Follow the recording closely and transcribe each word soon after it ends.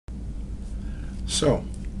So,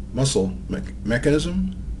 muscle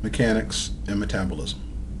mechanism, mechanics, and metabolism.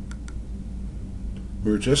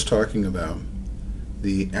 We were just talking about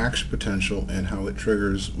the action potential and how it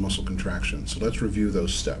triggers muscle contraction. So let's review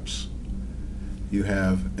those steps. You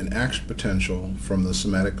have an action potential from the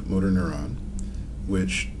somatic motor neuron,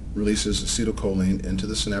 which releases acetylcholine into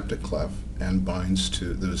the synaptic cleft and binds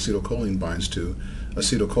to, the acetylcholine binds to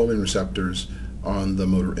acetylcholine receptors on the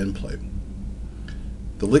motor end plate.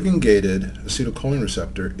 The ligand-gated acetylcholine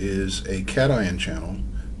receptor is a cation channel,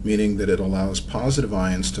 meaning that it allows positive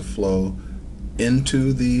ions to flow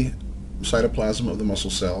into the cytoplasm of the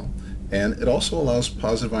muscle cell, and it also allows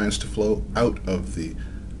positive ions to flow out of the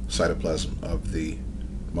cytoplasm of the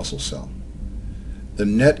muscle cell. The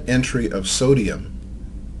net entry of sodium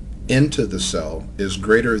into the cell is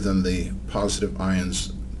greater than the positive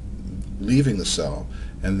ions leaving the cell,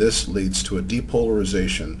 and this leads to a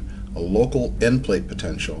depolarization, a local end plate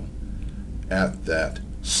potential at that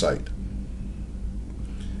site.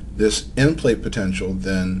 This end plate potential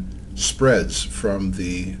then spreads from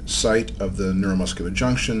the site of the neuromuscular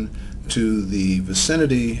junction to the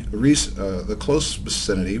vicinity, the close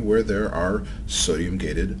vicinity where there are sodium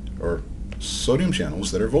gated or sodium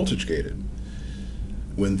channels that are voltage gated.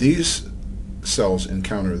 When these cells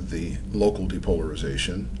encounter the local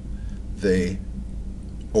depolarization, they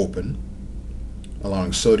open,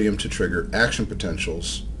 allowing sodium to trigger action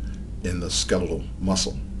potentials in the skeletal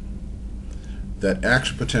muscle. That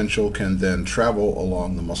action potential can then travel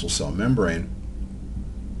along the muscle cell membrane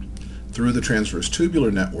through the transverse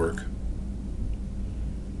tubular network,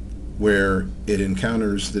 where it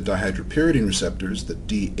encounters the dihydropyridine receptors, the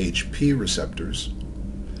DHP receptors,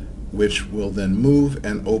 which will then move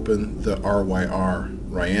and open the RYR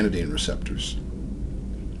ryanodine receptors.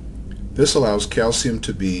 This allows calcium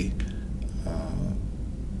to be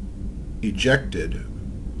ejected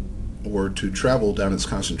or to travel down its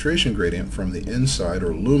concentration gradient from the inside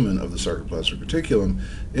or lumen of the sarcoplasmic reticulum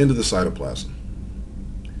into the cytoplasm.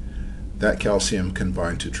 That calcium can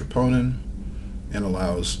bind to troponin and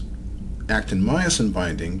allows actin-myosin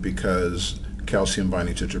binding, because calcium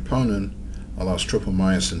binding to troponin allows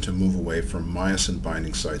tropomyosin to move away from myosin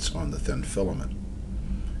binding sites on the thin filament.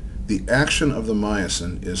 The action of the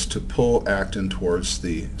myosin is to pull actin towards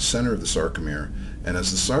the center of the sarcomere, and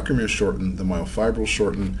as the sarcomere shortens, the myofibrils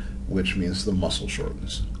shorten, which means the muscle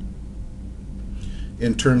shortens.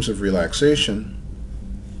 In terms of relaxation,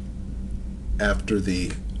 after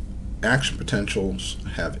the action potentials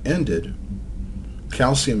have ended,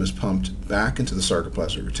 calcium is pumped back into the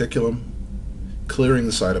sarcoplasmic reticulum, clearing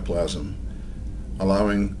the cytoplasm,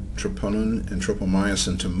 allowing troponin and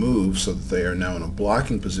tropomyosin to move so that they are now in a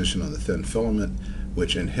blocking position on the thin filament,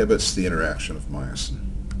 which inhibits the interaction of myosin.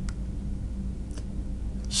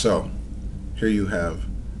 So, here you have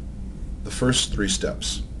the first three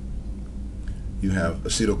steps. You have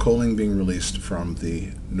acetylcholine being released from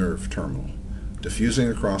the nerve terminal, diffusing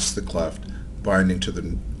across the cleft, binding to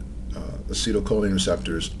the acetylcholine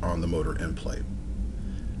receptors on the motor end plate.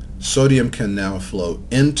 Sodium can now flow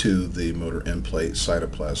into the motor end plate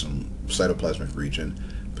cytoplasmic region.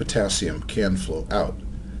 Potassium can flow out.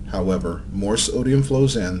 However, more sodium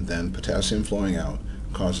flows in than potassium flowing out,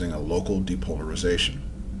 causing a local depolarization.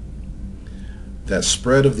 That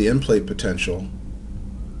spread of the end plate potential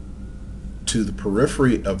to the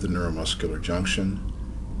periphery of the neuromuscular junction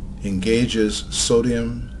engages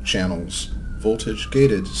sodium channels,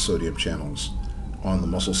 voltage-gated sodium channels, on the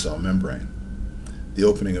muscle cell membrane. The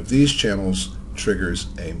opening of these channels triggers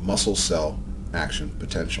a muscle cell action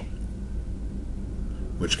potential,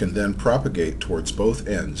 which can then propagate towards both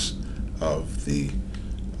ends of the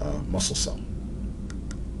muscle cell.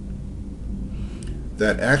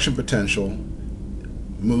 That action potential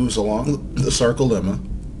moves along the sarcolemma.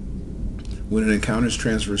 When it encounters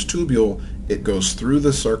transverse tubule, it goes through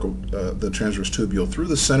the transverse tubule, through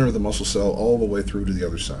the center of the muscle cell, all the way through to the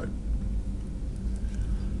other side,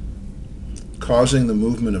 causing the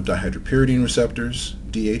movement of dihydropyridine receptors,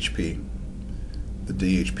 DHP. The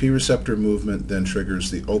DHP receptor movement then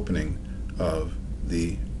triggers the opening of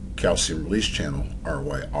the calcium release channel,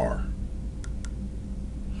 RYR.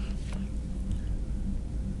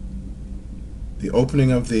 The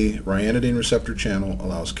opening of the ryanodine receptor channel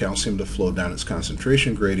allows calcium to flow down its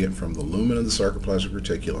concentration gradient from the lumen of the sarcoplasmic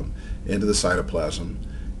reticulum into the cytoplasm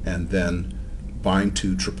and then bind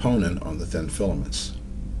to troponin on the thin filaments.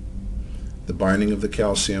 The binding of the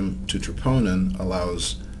calcium to troponin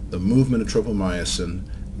allows the movement of tropomyosin,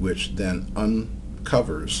 which then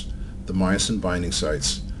uncovers the myosin binding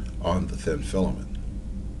sites on the thin filament.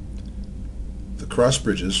 The cross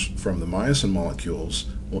bridges from the myosin molecules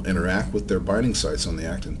will interact with their binding sites on the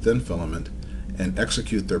actin thin filament and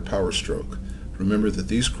execute their power stroke. Remember that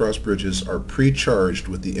these cross bridges are pre-charged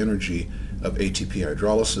with the energy of ATP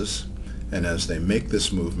hydrolysis, and as they make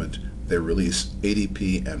this movement, they release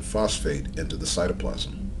ADP and phosphate into the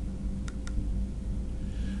cytoplasm.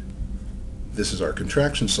 This is our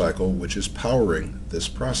contraction cycle, which is powering this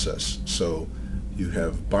process. So you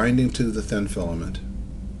have binding to the thin filament,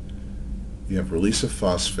 you have release of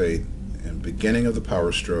phosphate, and beginning of the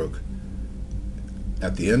power stroke.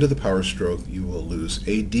 At the end of the power stroke, you will lose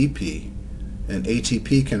ADP, and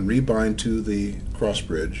ATP can rebind to the cross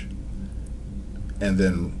bridge and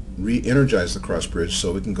then re-energize the cross bridge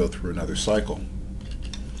so it can go through another cycle.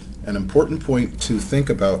 An important point to think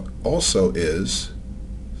about also is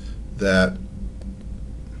that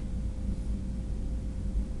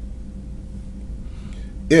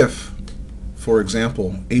if, for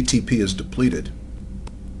example, ATP is depleted,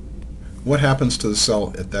 what happens to the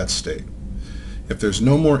cell at that state? If there's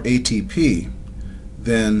no more ATP,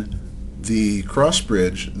 then the cross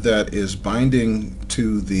bridge that is binding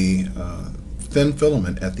to the thin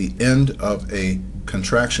filament at the end of a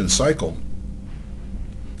contraction cycle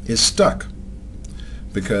is stuck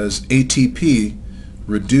because ATP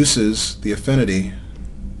reduces the affinity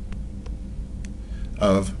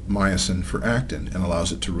of myosin for actin and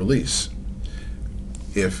allows it to release.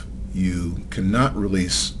 If you cannot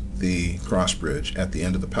release the cross bridge at the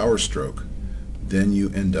end of the power stroke, then you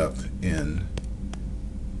end up in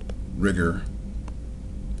rigor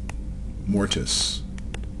mortis.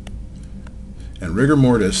 And rigor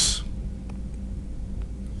mortis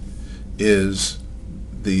is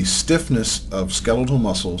the stiffness of skeletal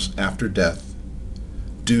muscles after death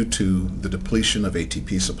due to the depletion of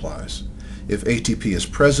ATP supplies. If ATP is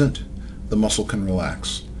present, the muscle can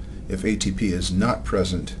relax. If ATP is not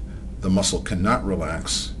present, the muscle cannot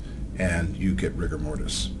relax, and you get rigor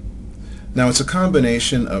mortis. Now, it's a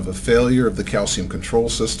combination of a failure of the calcium control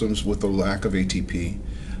systems with the lack of ATP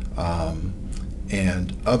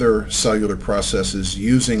and other cellular processes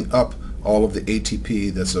using up all of the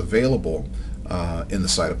ATP that's available in the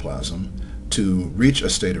cytoplasm to reach a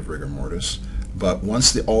state of rigor mortis. But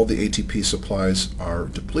once all the ATP supplies are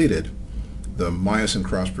depleted, the myosin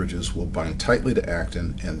cross bridges will bind tightly to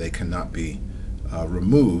actin, and they cannot be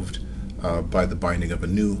removed by the binding of a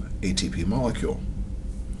new ATP molecule.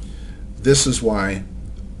 This is why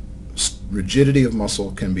rigidity of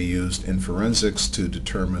muscle can be used in forensics to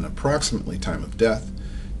determine approximately time of death.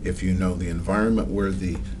 If you know the environment where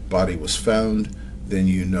the body was found, then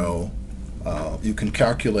you know you can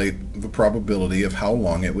calculate the probability of how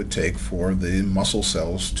long it would take for the muscle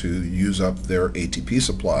cells to use up their ATP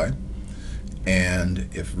supply. And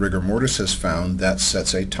if rigor mortis is found, that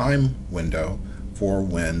sets a time window for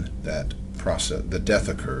when that process, the death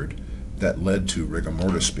occurred that led to rigor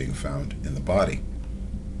mortis being found in the body.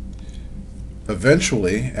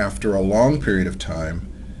 Eventually, after a long period of time,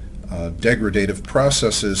 degradative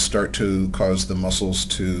processes start to cause the muscles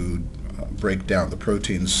to break down. The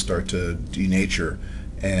proteins start to denature,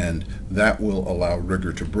 and that will allow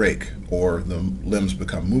rigor to break, or the limbs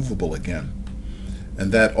become movable again.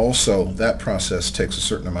 And that process takes a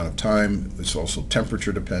certain amount of time. It's also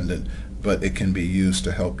temperature dependent, but it can be used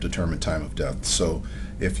to help determine time of death. So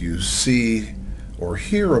if you see or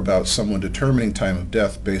hear about someone determining time of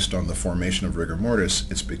death based on the formation of rigor mortis,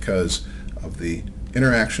 it's because of the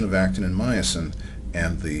interaction of actin and myosin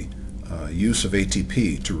and the use of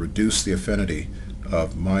ATP to reduce the affinity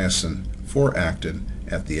of myosin for actin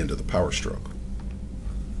at the end of the power stroke.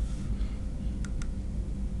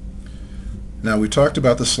 Now, we talked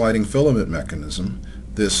about the sliding filament mechanism,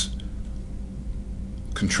 this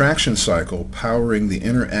contraction cycle powering the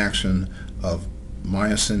interaction of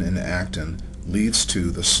myosin and actin leads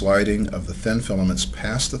to the sliding of the thin filaments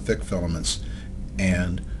past the thick filaments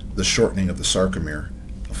and the shortening of the sarcomere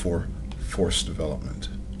for force development.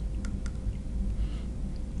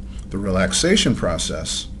 The relaxation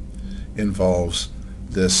process involves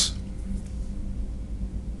this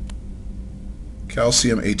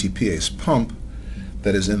calcium ATPase pump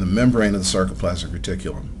that is in the membrane of the sarcoplasmic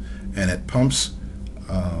reticulum, and it pumps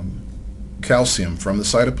calcium from the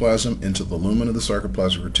cytoplasm into the lumen of the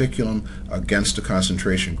sarcoplasmic reticulum against a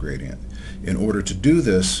concentration gradient. In order to do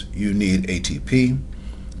this, you need ATP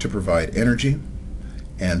to provide energy,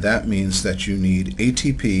 and that means that you need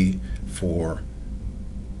ATP for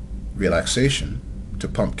relaxation to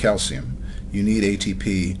pump calcium. You need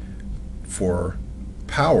ATP for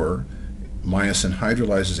power. Myosin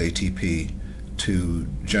hydrolyzes ATP to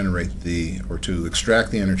generate to extract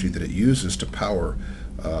the energy that it uses to power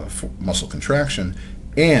muscle contraction,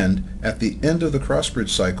 and at the end of the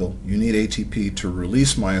cross-bridge cycle you need ATP to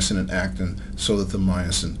release myosin and actin so that the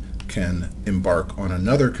myosin can embark on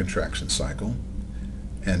another contraction cycle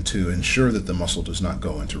and to ensure that the muscle does not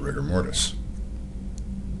go into rigor mortis.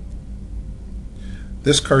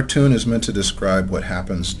 This cartoon is meant to describe what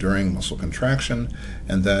happens during muscle contraction,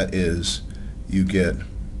 and that is you get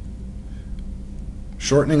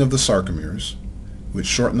shortening of the sarcomeres, which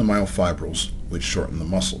shorten the myofibrils, which shorten the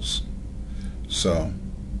muscles. So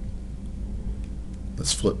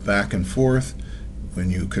let's flip back and forth. When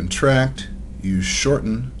you contract, you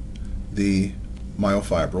shorten the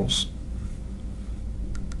myofibrils,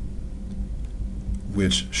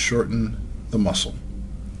 which shorten the muscle.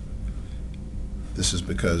 This is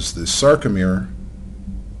because the sarcomere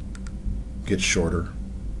gets shorter,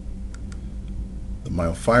 the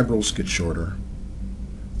myofibrils get shorter,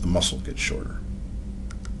 the muscle gets shorter.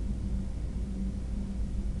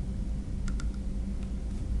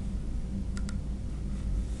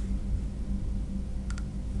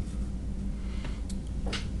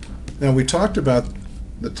 Now, we talked about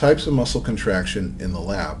the types of muscle contraction in the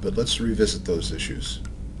lab, but let's revisit those issues.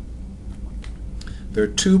 There are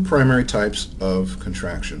two primary types of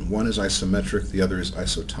contraction. One is isometric, the other is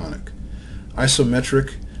isotonic.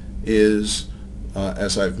 Isometric is,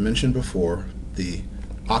 as I've mentioned before, the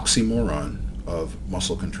oxymoron of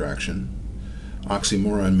muscle contraction.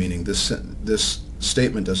 Oxymoron meaning this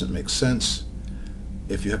statement doesn't make sense.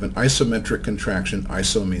 If you have an isometric contraction,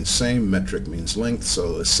 iso means same, metric means length,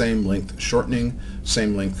 so a same length shortening,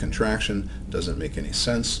 same length contraction doesn't make any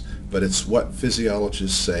sense, but it's what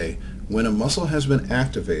physiologists say. When a muscle has been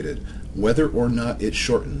activated, whether or not it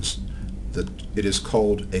shortens, it is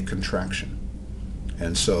called a contraction.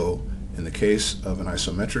 And so in the case of an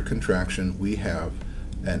isometric contraction, we have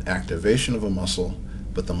an activation of a muscle,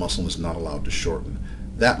 but the muscle is not allowed to shorten.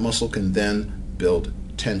 That muscle can then build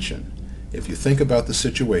tension. If you think about the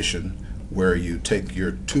situation where you take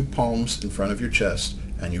your two palms in front of your chest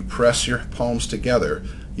and you press your palms together,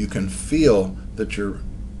 you can feel that your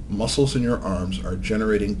muscles in your arms are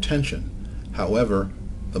generating tension. However,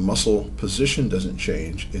 the muscle position doesn't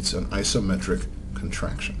change. It's an isometric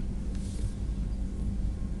contraction.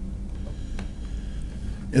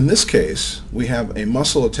 In this case, we have a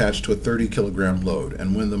muscle attached to a 30-kilogram load,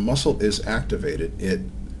 and when the muscle is activated, it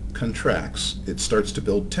contracts. It starts to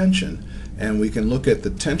build tension, and we can look at the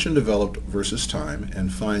tension developed versus time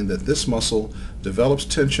and find that this muscle develops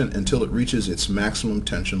tension until it reaches its maximum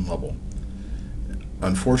tension level.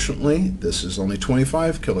 Unfortunately, this is only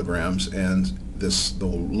 25 kilograms, and the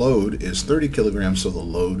load is 30 kilograms, so the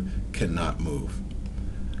load cannot move.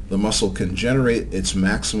 The muscle can generate its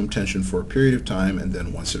maximum tension for a period of time, and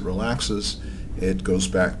then once it relaxes, it goes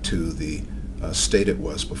back to the state it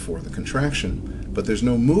was before the contraction, but there's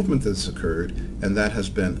no movement that's occurred, and that has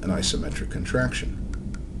been an isometric contraction.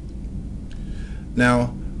 Now,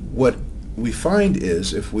 what we find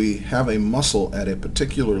is if we have a muscle at a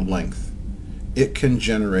particular length, it can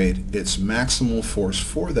generate its maximal force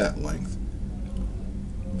for that length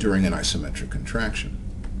during an isometric contraction.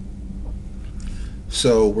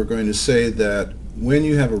 So we're going to say that when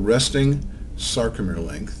you have a resting sarcomere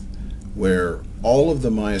length where all of the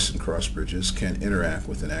myosin cross bridges can interact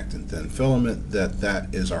with an actin-thin filament, that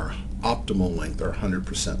is our optimal length, our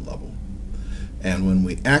 100% level. And when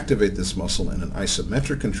we activate this muscle in an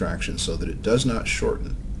isometric contraction so that it does not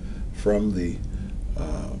shorten from the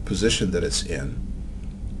position that it's in,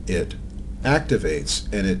 it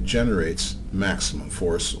activates and it generates maximum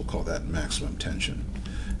force. We'll call that maximum tension.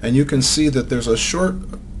 And you can see that there's a short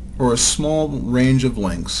or a small range of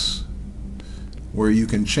lengths where you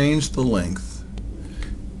can change the length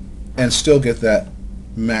and still get that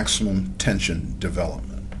maximum tension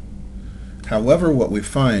development. However, what we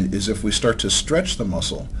find is if we start to stretch the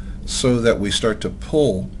muscle so that we start to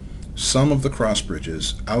pull some of the cross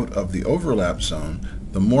bridges out of the overlap zone,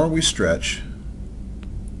 the more we stretch,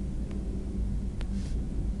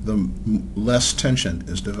 the less tension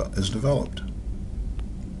is developed.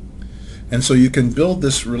 And so you can build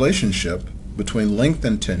this relationship between length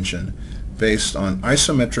and tension based on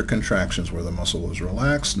isometric contractions where the muscle was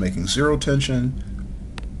relaxed, making zero tension.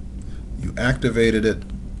 You activated it,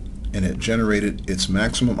 and it generated its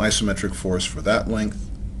maximum isometric force for that length.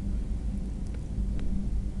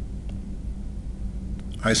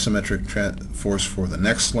 Isometric force for the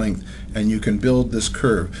next length, and you can build this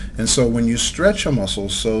curve. And so when you stretch a muscle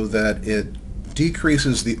so that it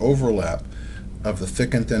decreases the overlap of the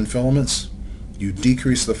thick and thin filaments, you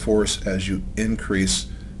decrease the force as you increase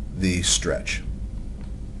the stretch.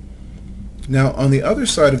 Now, on the other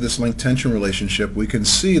side of this length-tension relationship, we can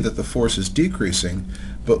see that the force is decreasing,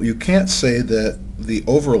 but you can't say that the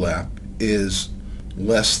overlap is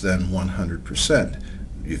less than 100%.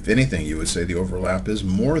 If anything, you would say the overlap is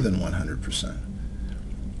more than 100%.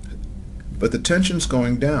 But the tension's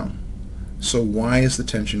going down. So why is the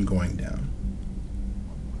tension going down?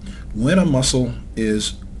 When a muscle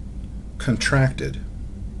is contracted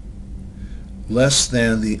less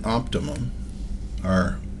than the optimum,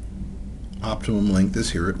 our optimum length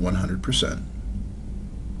is here at 100%.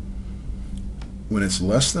 When it's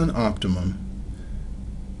less than optimum,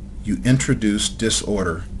 you introduce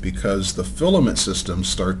disorder because the filament systems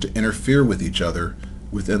start to interfere with each other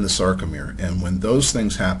within the sarcomere. And when those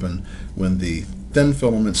things happen, when the thin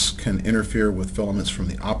filaments can interfere with filaments from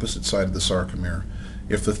the opposite side of the sarcomere,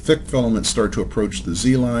 if the thick filaments start to approach the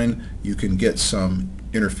Z-line, you can get some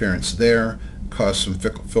interference there, cause some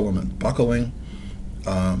filament buckling.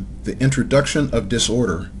 The introduction of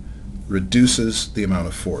disorder reduces the amount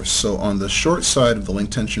of force. So on the short side of the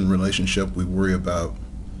link tension relationship, we worry about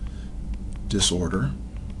disorder.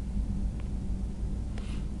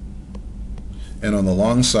 And on the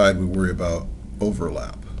long side, we worry about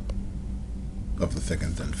overlap of the thick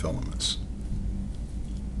and thin filaments.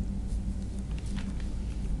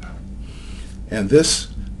 And this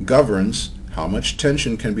governs how much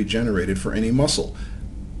tension can be generated for any muscle.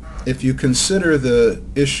 If you consider the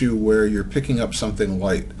issue where you're picking up something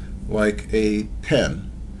light, like a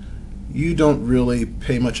pen, you don't really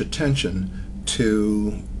pay much attention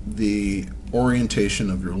to the orientation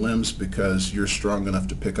of your limbs because you're strong enough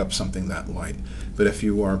to pick up something that light. But if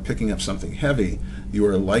you are picking up something heavy, you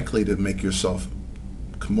are likely to make yourself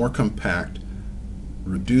more compact,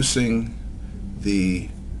 reducing the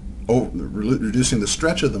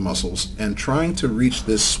stretch of the muscles and trying to reach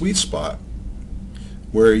this sweet spot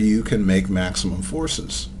where you can make maximum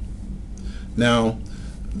forces. Now,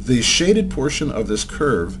 the shaded portion of this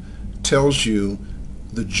curve tells you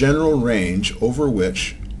the general range over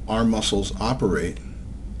which our muscles operate,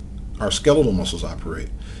 our skeletal muscles operate,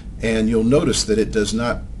 and you'll notice that it does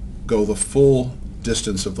not go the full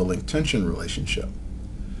distance of the link tension relationship.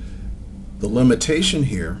 The limitation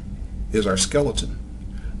here is our skeleton.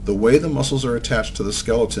 The way the muscles are attached to the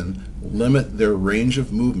skeleton limit their range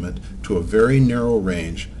of movement to a very narrow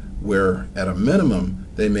range where at a minimum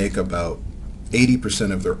they make about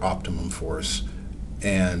 80% of their optimum force,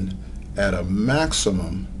 and at a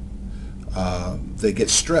maximum they get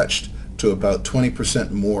stretched to about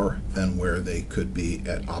 20% more than where they could be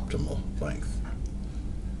at optimal length.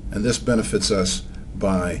 And this benefits us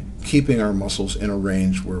by keeping our muscles in a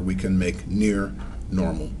range where we can make near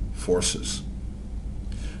normal forces.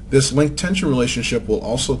 This link tension relationship will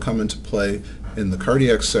also come into play in the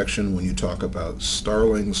cardiac section when you talk about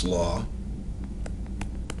Starling's law.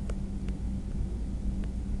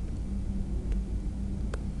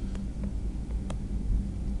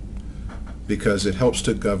 Because it helps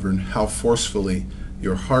to govern how forcefully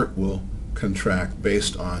your heart will contract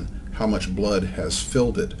based on how much blood has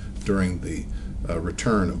filled it during the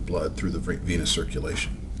return of blood through the venous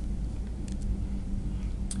circulation.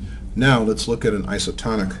 Now let's look at an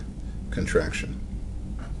isotonic contraction.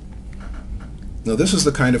 Now this is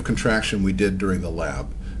the kind of contraction we did during the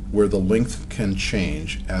lab, where the length can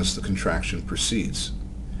change as the contraction proceeds.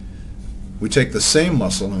 We take the same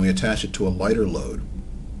muscle and we attach it to a lighter load.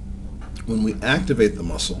 When we activate the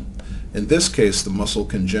muscle, in this case the muscle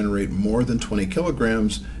can generate more than 20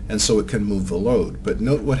 kilograms, and so it can move the load. But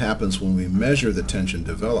note what happens when we measure the tension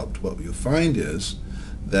developed. What you find is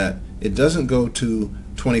that it doesn't go to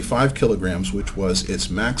 25 kilograms, which was its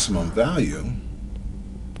maximum value.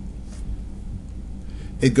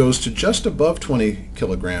 It goes to just above 20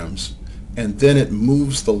 kilograms, and then it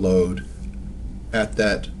moves the load at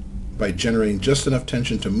that by generating just enough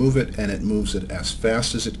tension to move it, and it moves it as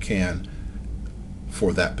fast as it can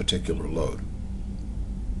for that particular load.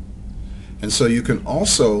 And so you can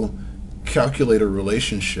also calculate a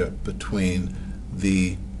relationship between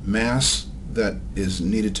the mass that is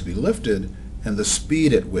needed to be lifted and the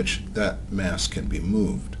speed at which that mass can be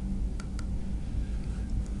moved.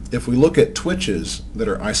 If we look at twitches that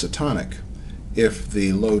are isotonic, if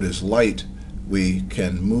the load is light, we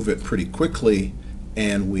can move it pretty quickly,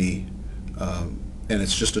 and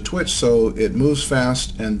it's just a twitch, so it moves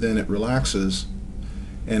fast and then it relaxes.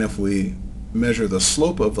 And if we measure the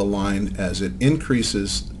slope of the line as it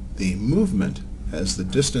increases the movement, as the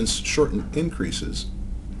distance increases,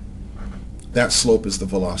 that slope is the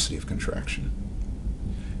velocity of contraction.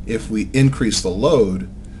 If we increase the load,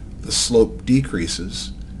 the slope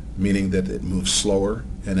decreases, meaning that it moves slower,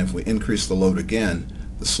 and if we increase the load again,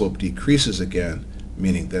 the slope decreases again,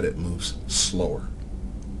 meaning that it moves slower.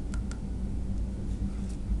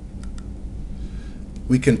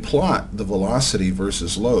 We can plot the velocity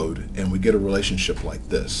versus load, and we get a relationship like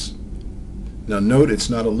this. Now note it's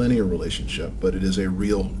not a linear relationship, but it is a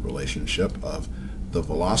real relationship of the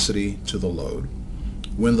velocity to the load.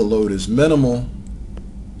 When the load is minimal,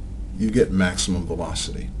 you get maximum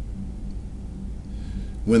velocity.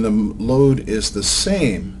 When the load is the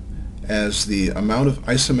same as the amount of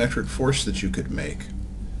isometric force that you could make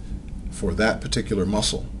for that particular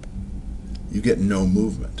muscle, you get no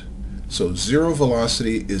movement. So zero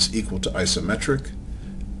velocity is equal to isometric.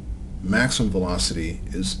 Maximum velocity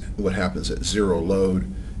is what happens at zero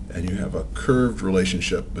load, and you have a curved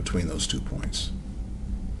relationship between those 2 points.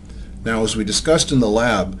 Now, as we discussed in the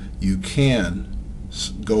lab, you can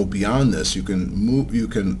go beyond this. You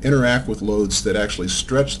can interact with loads that actually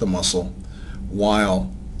stretch the muscle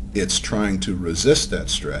while it's trying to resist that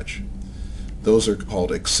stretch. Those are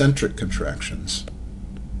called eccentric contractions.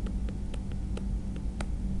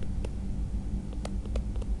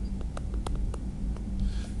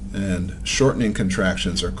 And shortening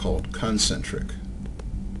contractions are called concentric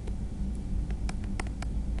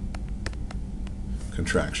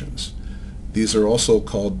contractions. These are also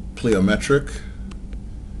called plyometric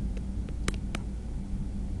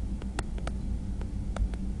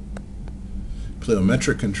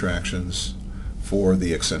contractions for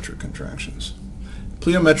the eccentric contractions.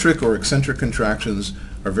 Plyometric or eccentric contractions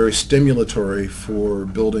are very stimulatory for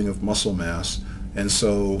building of muscle mass, and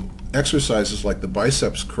so exercises like the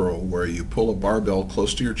biceps curl, where you pull a barbell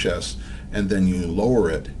close to your chest and then you lower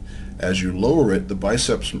it. As you lower it, the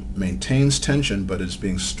biceps maintains tension but is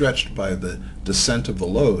being stretched by the descent of the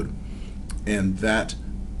load, and that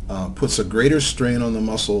puts a greater strain on the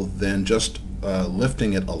muscle than just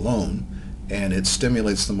lifting it alone, and it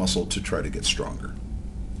stimulates the muscle to try to get stronger.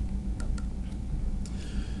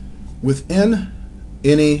 Within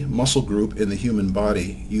any muscle group in the human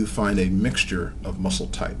body, you find a mixture of muscle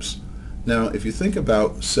types. Now, if you think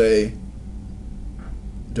about, say,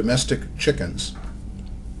 domestic chickens,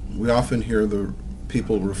 we often hear the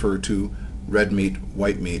people refer to red meat,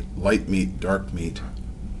 white meat, light meat, dark meat.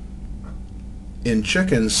 In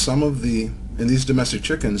chickens, in these domestic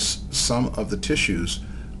chickens, some of the tissues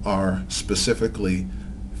are specifically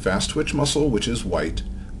fast twitch muscle, which is white,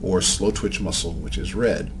 or slow twitch muscle, which is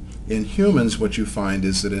red. In humans, what you find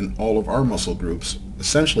is that in all of our muscle groups,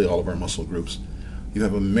 essentially all of our muscle groups, you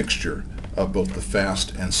have a mixture of both the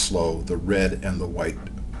fast and slow, the red and the white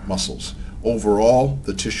muscles. Overall,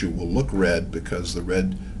 the tissue will look red because the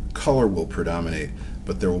red color will predominate,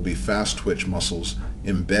 but there will be fast twitch muscles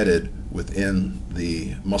embedded within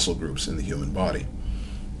the muscle groups in the human body.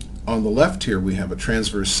 On the left here, we have a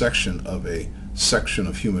transverse section of a section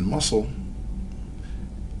of human muscle.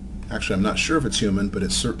 Actually, I'm not sure if it's human, but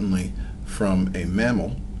it's certainly from a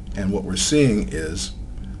mammal. And what we're seeing is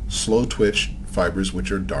slow twitch fibers, which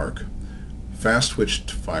are dark, fast twitch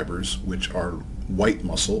fibers, which are white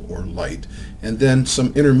muscle or light, and then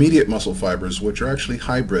some intermediate muscle fibers, which are actually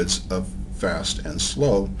hybrids of fast and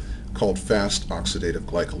slow, called fast oxidative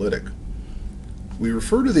glycolytic. We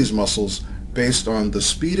refer to these muscles based on the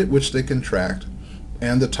speed at which they contract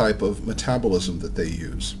and the type of metabolism that they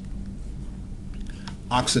use.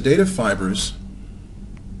 Oxidative fibers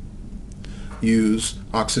use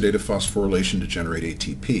oxidative phosphorylation to generate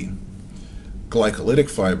ATP. Glycolytic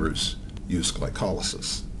fibers use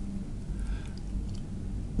glycolysis.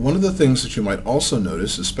 One of the things that you might also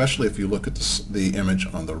notice, especially if you look at the image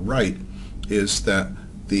on the right, is that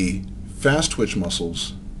the fast twitch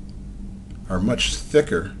muscles are much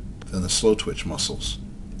thicker than the slow twitch muscles.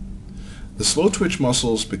 The slow twitch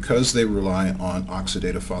muscles, because they rely on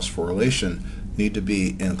oxidative phosphorylation, need to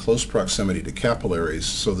be in close proximity to capillaries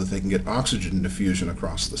so that they can get oxygen diffusion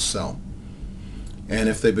across the cell. And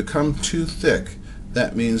if they become too thick,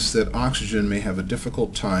 that means that oxygen may have a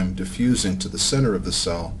difficult time diffusing to the center of the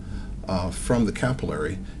cell from the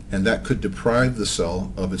capillary, and that could deprive the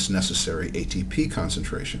cell of its necessary ATP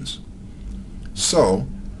concentrations. So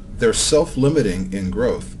they're self-limiting in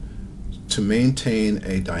growth to maintain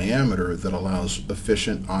a diameter that allows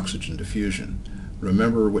efficient oxygen diffusion.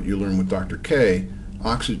 Remember what you learned with Dr. K,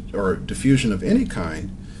 diffusion of any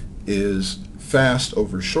kind is fast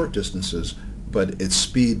over short distances, but its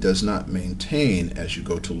speed does not maintain as you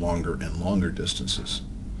go to longer and longer distances.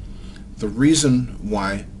 The reason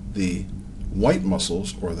why the white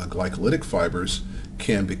muscles, or the glycolytic fibers,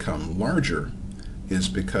 can become larger is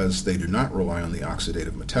because they do not rely on the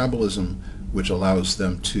oxidative metabolism, which allows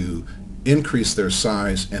them to increase their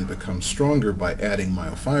size and become stronger by adding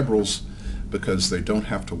myofibrils, because they don't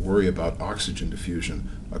have to worry about oxygen diffusion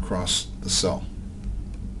across the cell.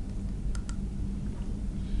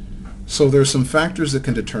 So there are some factors that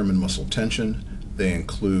can determine muscle tension. They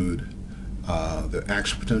include The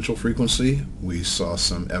action potential frequency, we saw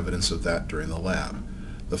some evidence of that during the lab.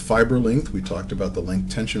 The fiber length, we talked about the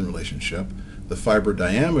length-tension relationship. The fiber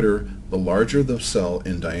diameter, the larger the cell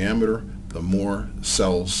in diameter, the more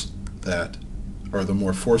cells that, or the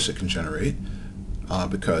more force it can generate,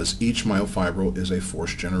 because each myofibril is a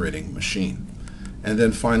force-generating machine. And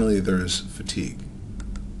then finally, there's fatigue.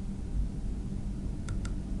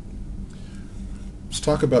 Let's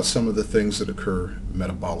talk about some of the things that occur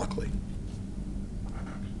metabolically.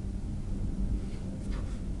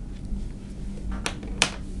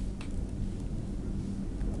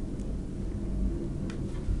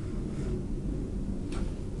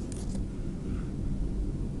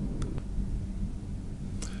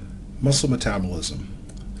 Muscle metabolism.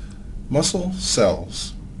 Muscle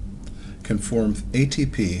cells can form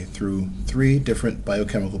ATP through 3 different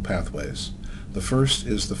biochemical pathways. The first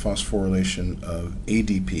is the phosphorylation of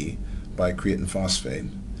ADP by creatine phosphate.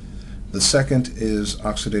 The second is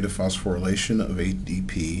oxidative phosphorylation of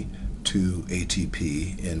ADP to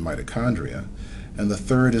ATP in mitochondria. And the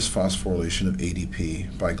third is phosphorylation of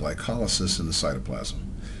ADP by glycolysis in the cytoplasm.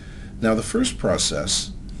 Now, the first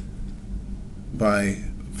process, by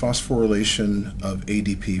phosphorylation of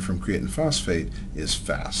ADP from creatine phosphate, is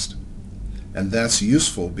fast. And that's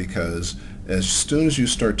useful because as soon as you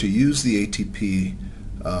start to use the ATP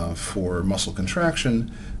for muscle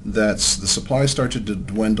contraction, the supplies start to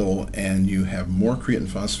dwindle and you have more creatine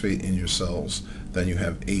phosphate in your cells than you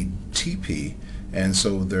have ATP. And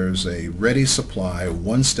so there's a ready supply,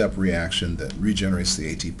 one-step reaction that regenerates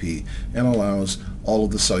the ATP and allows all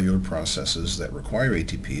of the cellular processes that require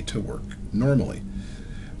ATP to work normally.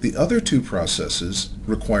 The other 2 processes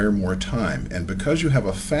require more time, and because you have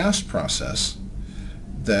a fast process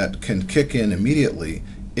that can kick in immediately,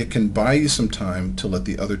 it can buy you some time to let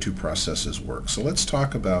the other 2 processes work. So let's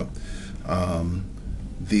talk about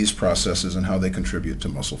these processes and how they contribute to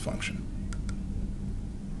muscle function.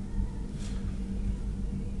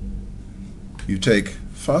 You take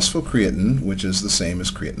phosphocreatine, which is the same as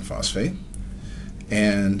creatine phosphate,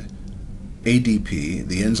 and ADP,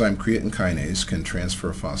 the enzyme creatine kinase, can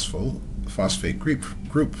transfer phosphate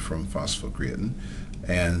group from phosphocreatine,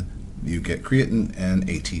 and you get creatine and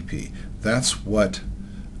ATP. That's what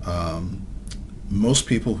most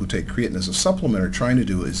people who take creatine as a supplement are trying to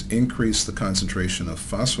do, is increase the concentration of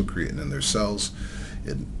phosphocreatine in their cells.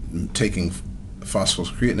 Taking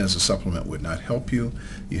phosphocreatine as a supplement would not help you.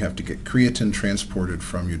 You have to get creatine transported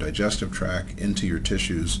from your digestive tract into your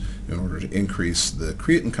tissues in order to increase the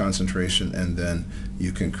creatine concentration, and then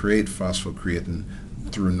you can create phosphocreatine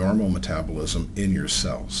through normal metabolism in your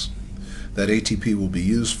cells. That ATP will be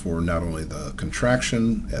used for not only the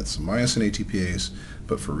contraction as myosin ATPase,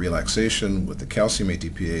 but for relaxation with the calcium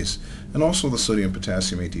ATPase, and also the sodium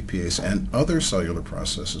potassium ATPase and other cellular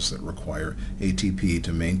processes that require ATP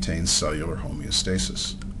to maintain cellular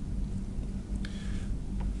homeostasis.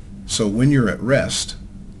 So when you're at rest,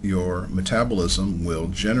 your metabolism will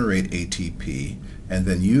generate ATP and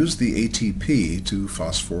then use the ATP to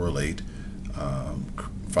phosphorylate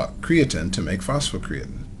creatine to make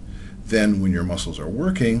phosphocreatine. Then when your muscles are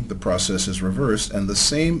working, the process is reversed and the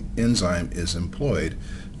same enzyme is employed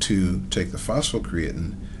to take the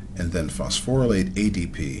phosphocreatine and then phosphorylate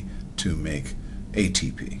ADP to make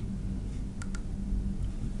ATP.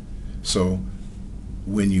 So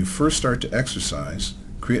when you first start to exercise,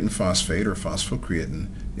 creatine phosphate or phosphocreatine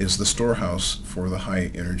is the storehouse for the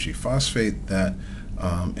high energy phosphate that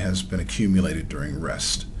has been accumulated during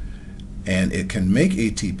rest. And it can make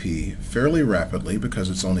ATP fairly rapidly because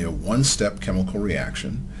it's only a one-step chemical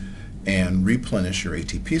reaction and replenish your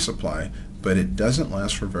ATP supply, but it doesn't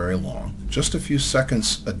last for very long. Just a few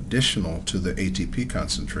seconds additional to the ATP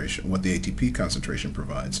concentration, what the ATP concentration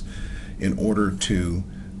provides. In order to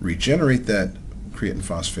regenerate that creatine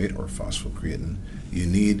phosphate or phosphocreatine, you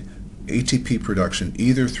need ATP production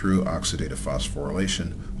either through oxidative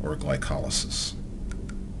phosphorylation or glycolysis.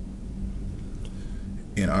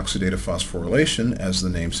 In oxidative phosphorylation, as the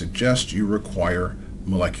name suggests, you require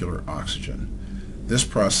molecular oxygen. This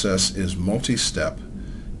process is multi-step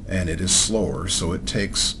and it is slower, so it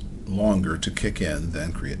takes longer to kick in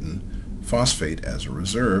than creatine phosphate as a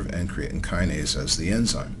reserve and creatine kinase as the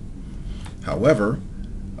enzyme. However,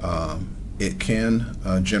 it can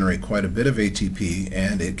generate quite a bit of ATP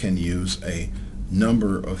and it can use a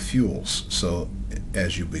number of fuels. So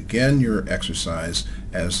as you begin your exercise,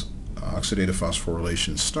 as oxidative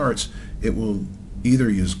phosphorylation starts, it will either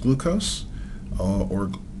use glucose or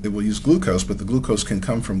it will use glucose, but the glucose can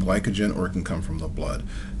come from glycogen or it can come from the blood.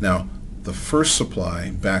 Now, the first supply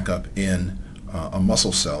back up in a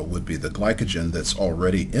muscle cell would be the glycogen that's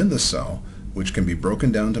already in the cell which can be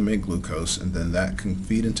broken down to make glucose, and then that can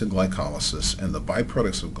feed into glycolysis, and the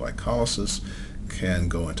byproducts of glycolysis can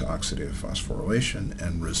go into oxidative phosphorylation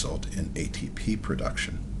and result in ATP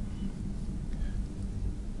production.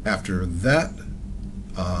 After that,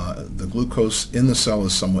 the glucose in the cell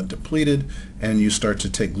is somewhat depleted, and you start to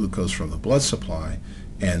take glucose from the blood supply,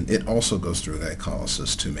 and it also goes through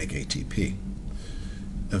glycolysis to make ATP.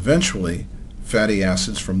 Eventually, fatty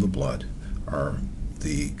acids from the blood are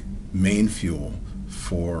the main fuel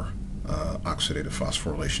for oxidative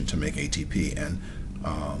phosphorylation to make ATP, and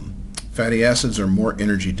fatty acids are more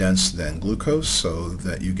energy dense than glucose, so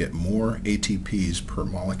that you get more ATPs per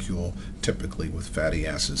molecule typically with fatty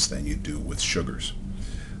acids than you do with sugars.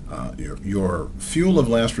 Your fuel of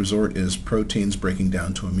last resort is proteins breaking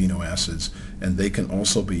down to amino acids, and they can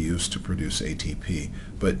also be used to produce ATP,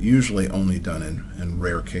 but usually only done in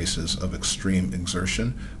rare cases of extreme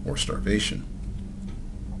exertion or starvation.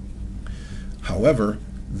 However,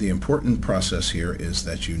 the important process here is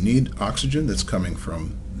that you need oxygen that's coming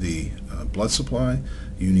from the blood supply.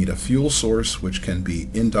 You need a fuel source, which can be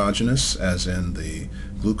endogenous, as in the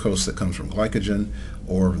glucose that comes from glycogen,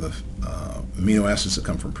 or the amino acids that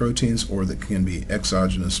come from proteins, or that can be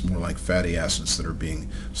exogenous, more like fatty acids that are being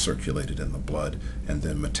circulated in the blood and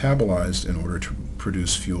then metabolized in order to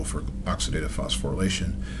produce fuel for oxidative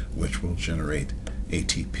phosphorylation, which will generate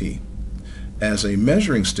ATP. As a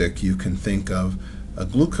measuring stick, you can think of a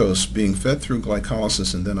glucose being fed through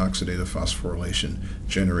glycolysis and then oxidative phosphorylation,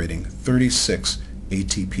 generating 36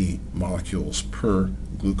 ATP molecules per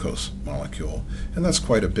glucose molecule, and that's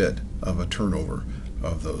quite a bit of a turnover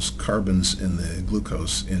of those carbons in the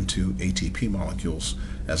glucose into ATP molecules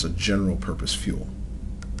as a general purpose fuel.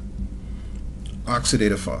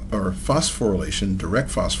 Oxidative or phosphorylation, direct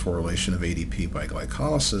phosphorylation of ADP by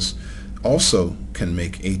glycolysis, also can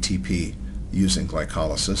make ATP using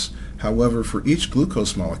glycolysis. However, for each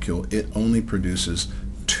glucose molecule, it only produces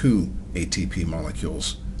 2 ATP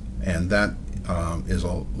molecules, and that is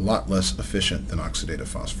a lot less efficient than oxidative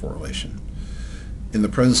phosphorylation. In the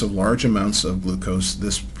presence of large amounts of glucose,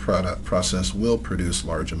 this process will produce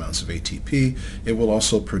large amounts of ATP. It will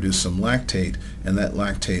also produce some lactate, and that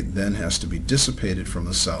lactate then has to be dissipated from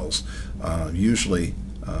the cells, usually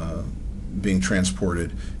being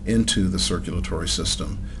transported into the circulatory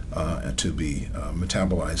system to be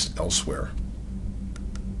metabolized elsewhere.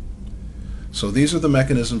 So these are the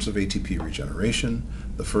mechanisms of ATP regeneration.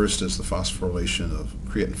 The first is the phosphorylation of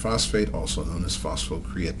creatine phosphate, also known as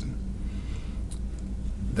phosphocreatine.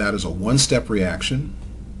 That is a one-step reaction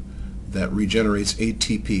that regenerates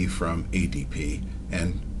ATP from ADP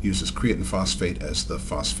and uses creatine phosphate as the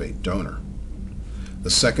phosphate donor. The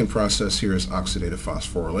second process here is oxidative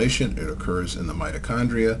phosphorylation. It occurs in the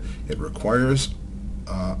mitochondria. It requires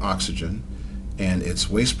oxygen, and its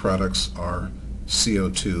waste products are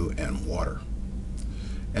CO2 and water.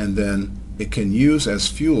 And then it can use as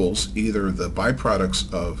fuels either the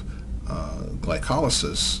byproducts of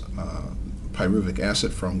glycolysis, pyruvic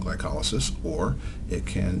acid from glycolysis, or it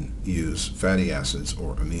can use fatty acids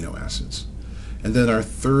or amino acids. And then our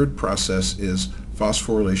third process is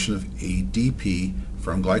phosphorylation of ADP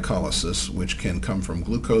from glycolysis, which can come from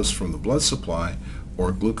glucose from the blood supply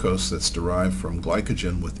or glucose that's derived from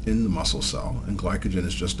glycogen within the muscle cell. And glycogen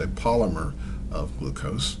is just a polymer of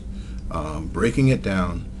glucose. Breaking it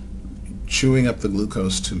down, chewing up the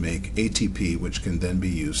glucose to make ATP, which can then be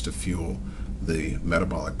used to fuel the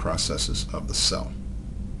metabolic processes of the cell.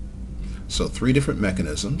 So 3 different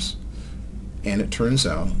mechanisms, and it turns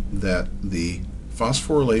out that the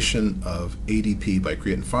phosphorylation of ADP by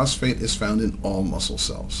creatine phosphate is found in all muscle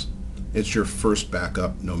cells. It's your first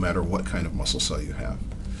backup no matter what kind of muscle cell you have.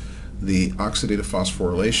 The oxidative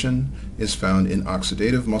phosphorylation is found in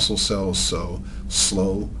oxidative muscle cells, so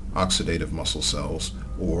slow oxidative muscle cells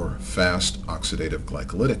or fast oxidative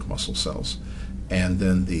glycolytic muscle cells. And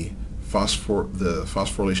then the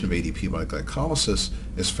phosphorylation of ADP by glycolysis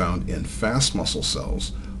is found in fast muscle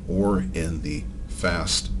cells or in the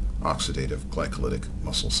fast oxidative glycolytic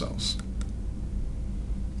muscle cells.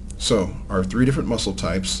 So our 3 different muscle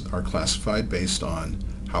types are classified based on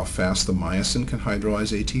how fast the myosin can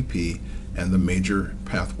hydrolyze ATP and the major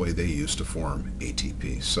pathway they use to form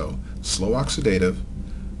ATP. So slow oxidative,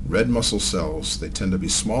 red muscle cells, they tend to be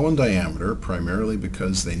small in diameter, primarily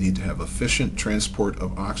because they need to have efficient transport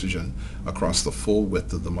of oxygen across the full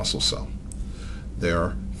width of the muscle cell.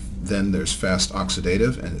 Then there's fast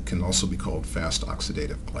oxidative, and it can also be called fast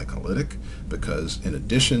oxidative glycolytic, because in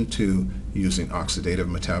addition to using oxidative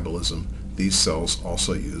metabolism, these cells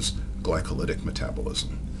also use glycolytic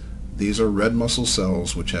metabolism. These are red muscle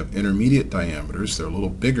cells which have intermediate diameters. They're a little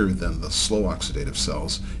bigger than the slow oxidative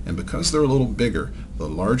cells, and because they're a little bigger, the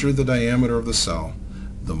larger the diameter of the cell,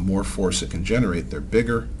 the more force it can generate. They're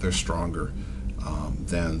bigger, they're stronger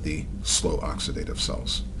than the slow oxidative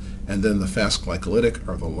cells. And then the fast glycolytic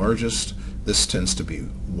are the largest. This tends to be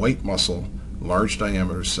white muscle, large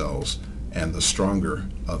diameter cells, and the stronger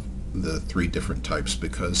of the three different types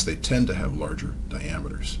because they tend to have larger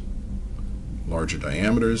diameters. Larger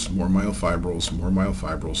diameters, more myofibrils,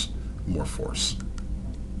 more force.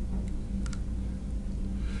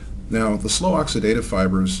 Now, the slow oxidative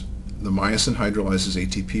fibers, the myosin hydrolyzes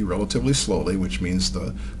ATP relatively slowly, which means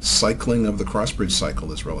the cycling of the cross-bridge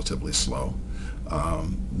cycle is relatively slow.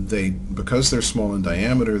 Because they're small in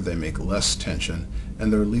diameter, they make less tension,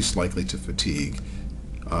 and they're least likely to fatigue.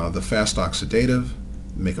 The fast oxidative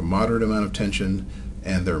make a moderate amount of tension,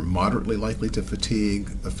 and they're moderately likely to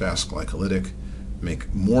fatigue. The fast glycolytic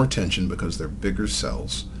make more tension because they're bigger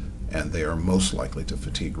cells, and they are most likely to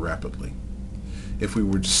fatigue rapidly. If we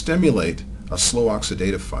were to stimulate a slow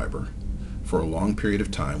oxidative fiber for a long period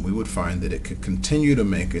of time, we would find that it could continue to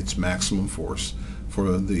make its maximum force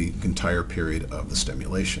for the entire period of the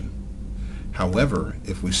stimulation. However,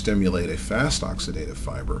 if we stimulate a fast oxidative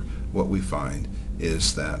fiber, what we find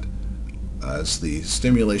is that as the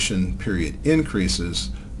stimulation period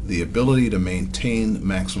increases, the ability to maintain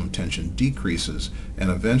maximum tension decreases, and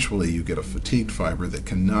eventually you get a fatigued fiber that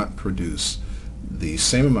cannot produce the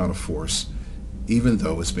same amount of force even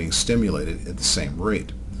though it's being stimulated at the same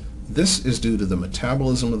rate. This is due to the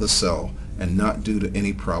metabolism of the cell and not due to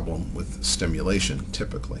any problem with stimulation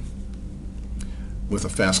typically. With a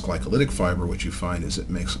fast glycolytic fiber, what you find is it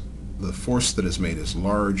makes the force that is made is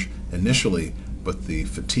large initially, but the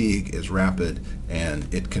fatigue is rapid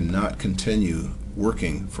and it cannot continue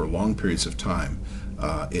working for long periods of time.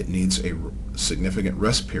 It needs a significant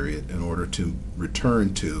rest period in order to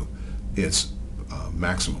return to its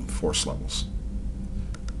maximum force levels.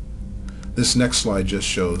 This next slide just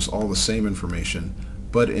shows all the same information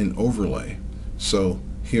but in overlay. So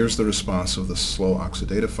here's the response of the slow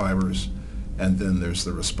oxidative fibers, and then there's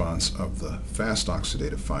the response of the fast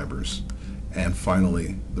oxidative fibers, and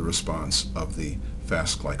finally the response of the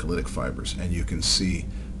fast glycolytic fibers. And you can see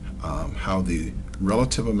how the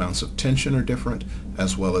relative amounts of tension are different,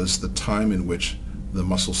 as well as the time in which the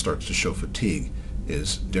muscle starts to show fatigue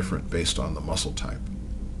is different based on the muscle type.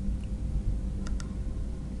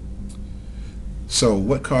 So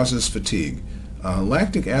what causes fatigue?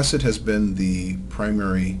 Lactic acid has been the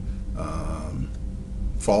primary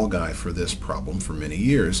fall guy for this problem for many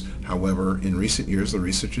years. However, in recent years, the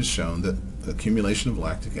research has shown that the accumulation of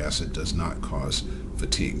lactic acid does not cause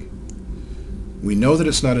fatigue. We know that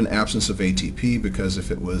it's not an absence of ATP, because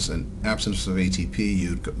if it was an absence of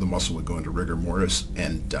ATP, the muscle would go into rigor mortis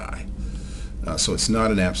and die. So it's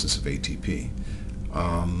not an absence of ATP.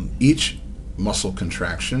 Each muscle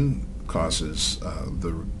contraction causes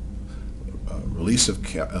the release of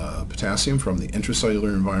potassium from the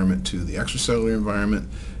intracellular environment to the extracellular environment.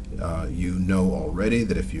 You know already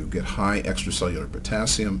that if you get high extracellular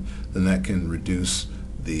potassium, then that can reduce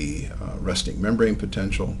the resting membrane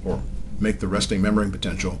potential, or make the resting membrane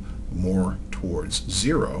potential more towards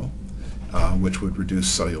zero, which would reduce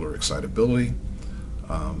cellular excitability.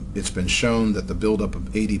 It's been shown that the buildup of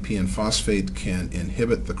ADP and phosphate can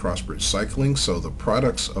inhibit the cross-bridge cycling, so the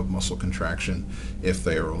products of muscle contraction, if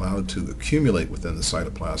they are allowed to accumulate within the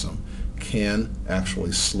cytoplasm, can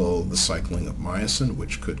actually slow the cycling of myosin,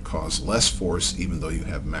 which could cause less force even though you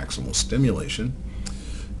have maximal stimulation.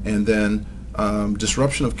 And then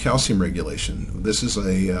disruption of calcium regulation. This is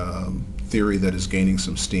a theory that is gaining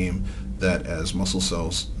some steam, that as muscle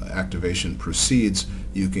cells activation proceeds,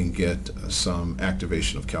 you can get some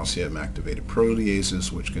activation of calcium activated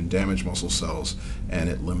proteases, which can damage muscle cells, and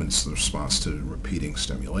it limits the response to repeating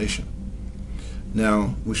stimulation.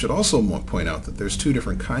 Now, we should also point out that there's two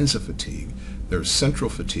different kinds of fatigue. There's central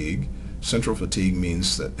fatigue. Central fatigue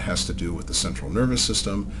means that it has to do with the central nervous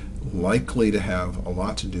system, likely to have a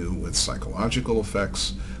lot to do with psychological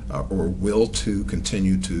effects, or will to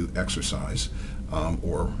continue to exercise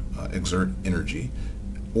or exert energy.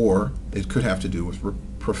 Or it could have to do with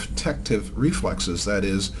protective reflexes. That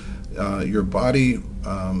is, your body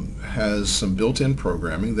has some built-in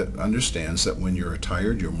programming that understands that when you're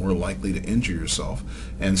tired, you're more likely to injure yourself.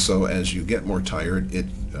 And so as you get more tired, it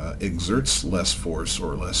exerts less force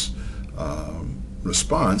or less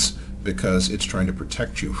response, because it's trying to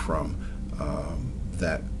protect you from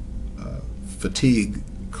that fatigue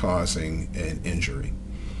causing an injury.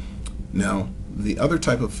 Now, the other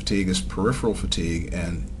type of fatigue is peripheral fatigue,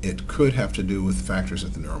 and it could have to do with factors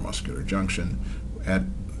at the neuromuscular junction.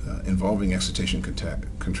 involving excitation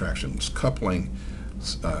contractions, coupling,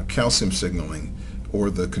 calcium signaling, or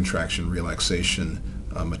the contraction relaxation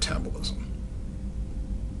metabolism.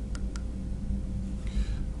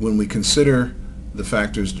 When we consider the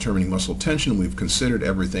factors determining muscle tension, we've considered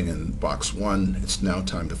everything in box 1. It's now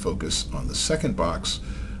time to focus on the second box,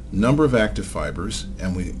 number of active fibers,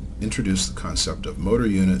 and we introduce the concept of motor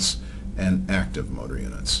units and active motor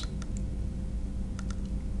units.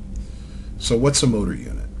 So what's a motor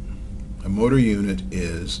unit? A motor unit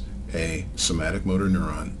is a somatic motor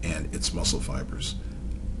neuron and its muscle fibers.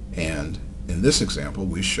 And in this example,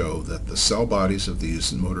 we show that the cell bodies of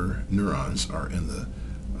these motor neurons are in the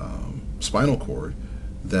spinal cord,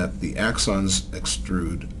 that the axons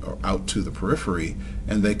extrude out to the periphery,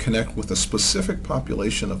 and they connect with a specific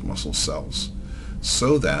population of muscle cells,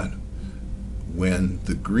 so that when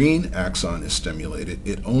the green axon is stimulated,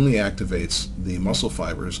 it only activates the muscle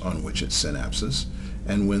fibers on which it synapses,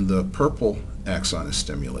 and when the purple axon is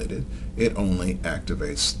stimulated, it only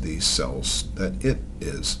activates the cells that it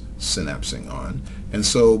is synapsing on. And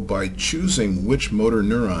so by choosing which motor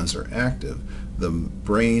neurons are active, the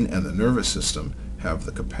brain and the nervous system have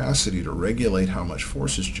the capacity to regulate how much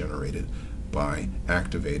force is generated by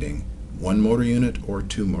activating one motor unit or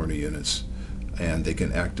two motor units. And they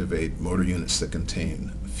can activate motor units that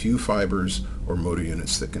contain few fibers or motor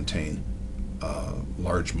units that contain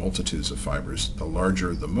large multitudes of fibers. The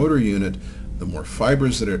larger the motor unit, the more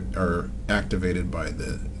fibers that are activated by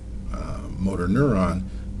the motor neuron,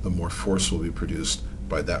 the more force will be produced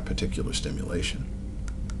by that particular stimulation.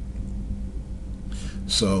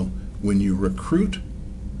 So when you recruit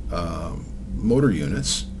motor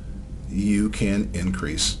units, you can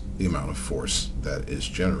increase the amount of force that is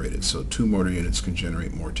generated. So two motor units can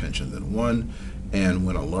generate more tension than one, and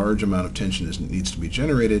when a large amount of tension needs to be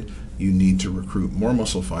generated, you need to recruit more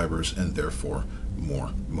muscle fibers and therefore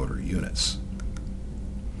more motor units.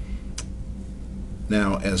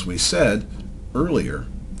 Now, as we said earlier,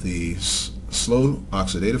 the slow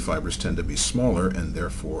oxidative fibers tend to be smaller and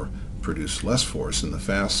therefore produce less force, and the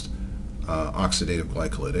fast oxidative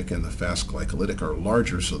glycolytic and the fast glycolytic are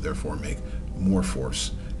larger, so therefore make more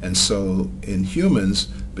force. And so in humans,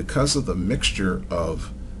 because of the mixture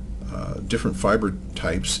of different fiber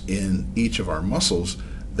types in each of our muscles,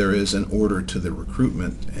 there is an order to the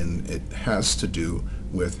recruitment, and it has to do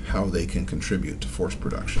with how they can contribute to force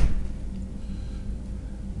production.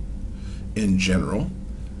 In general,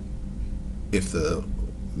 if the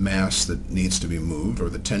mass that needs to be moved or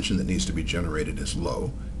the tension that needs to be generated is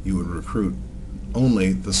low, you would recruit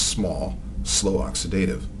only the small, slow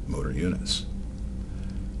oxidative motor units.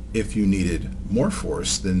 If you needed more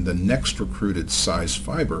force, then the next recruited size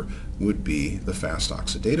fiber would be the fast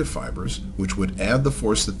oxidative fibers, which would add the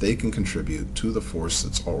force that they can contribute to the force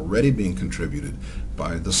that's already being contributed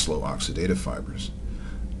by the slow oxidative fibers.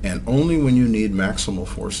 And only when you need maximal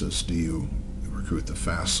forces do you recruit the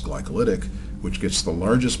fast glycolytic, which gets the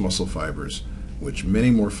largest muscle fibers, which many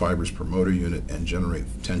more fibers per motor unit and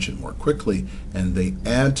generate tension more quickly, and they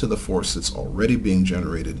add to the force that's already being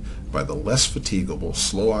generated by the less fatigable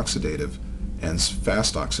slow oxidative and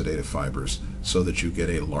fast oxidative fibers, so that you get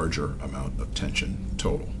a larger amount of tension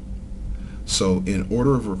total. So in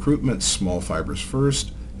order of recruitment, small fibers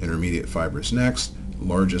first, intermediate fibers next,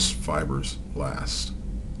 largest fibers last.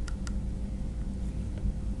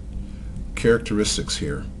 Characteristics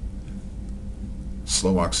here: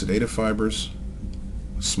 slow oxidative fibers,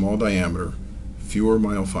 small diameter, fewer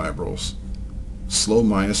myofibrils, slow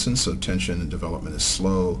myosin, so tension and development is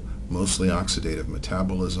slow, mostly oxidative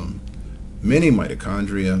metabolism, many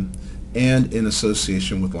mitochondria, and in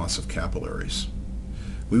association with lots of capillaries.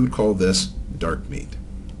 We would call this dark meat.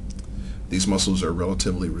 These muscles are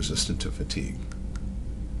relatively resistant to fatigue.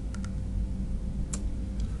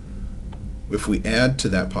 If we add to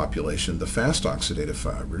that population the fast oxidative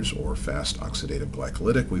fibers, or fast oxidative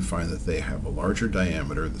glycolytic, we find that they have a larger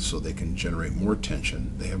diameter, so they can generate more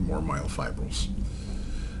tension. They have more myofibrils.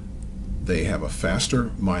 They have a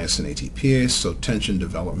faster myosin ATPase, so tension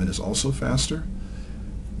development is also faster.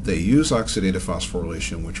 They use oxidative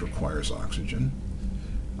phosphorylation, which requires oxygen.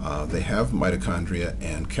 They have mitochondria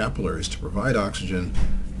and capillaries to provide oxygen,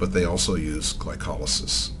 but they also use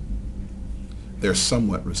glycolysis. They're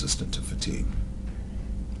somewhat resistant to fatigue.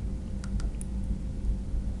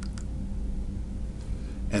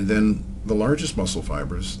 And then the largest muscle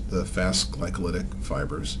fibers, the fast glycolytic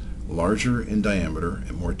fibers, larger in diameter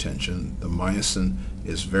and more tension. The myosin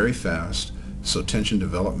is very fast, so tension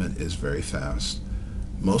development is very fast.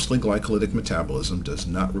 Mostly glycolytic metabolism, does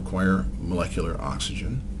not require molecular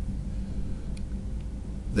oxygen.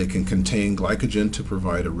 They can contain glycogen to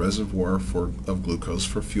provide a reservoir of glucose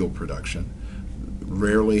for fuel production,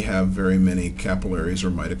 rarely have very many capillaries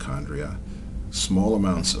or mitochondria, small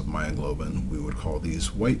amounts of myoglobin. We would call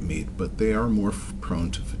these white meat, but they are more prone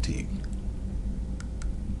to fatigue.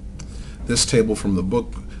 This table from the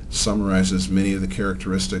book summarizes many of the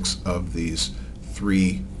characteristics of these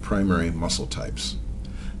three primary muscle types.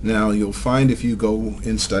 Now, you'll find if you go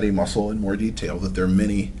and study muscle in more detail that there are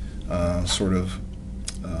many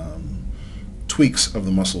tweaks of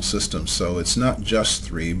the muscle system. So it's not just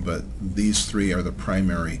three, but these three are the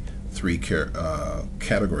primary three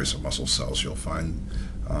categories of muscle cells. You'll find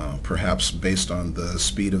perhaps based on the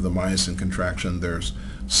speed of the myosin contraction, there's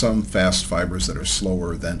some fast fibers that are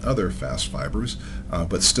slower than other fast fibers,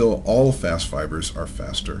 but still all fast fibers are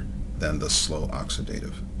faster than the slow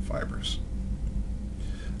oxidative fibers.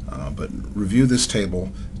 But review this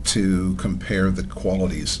table to compare the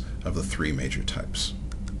qualities of the three major types.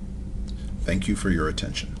 Thank you for your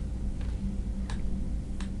attention.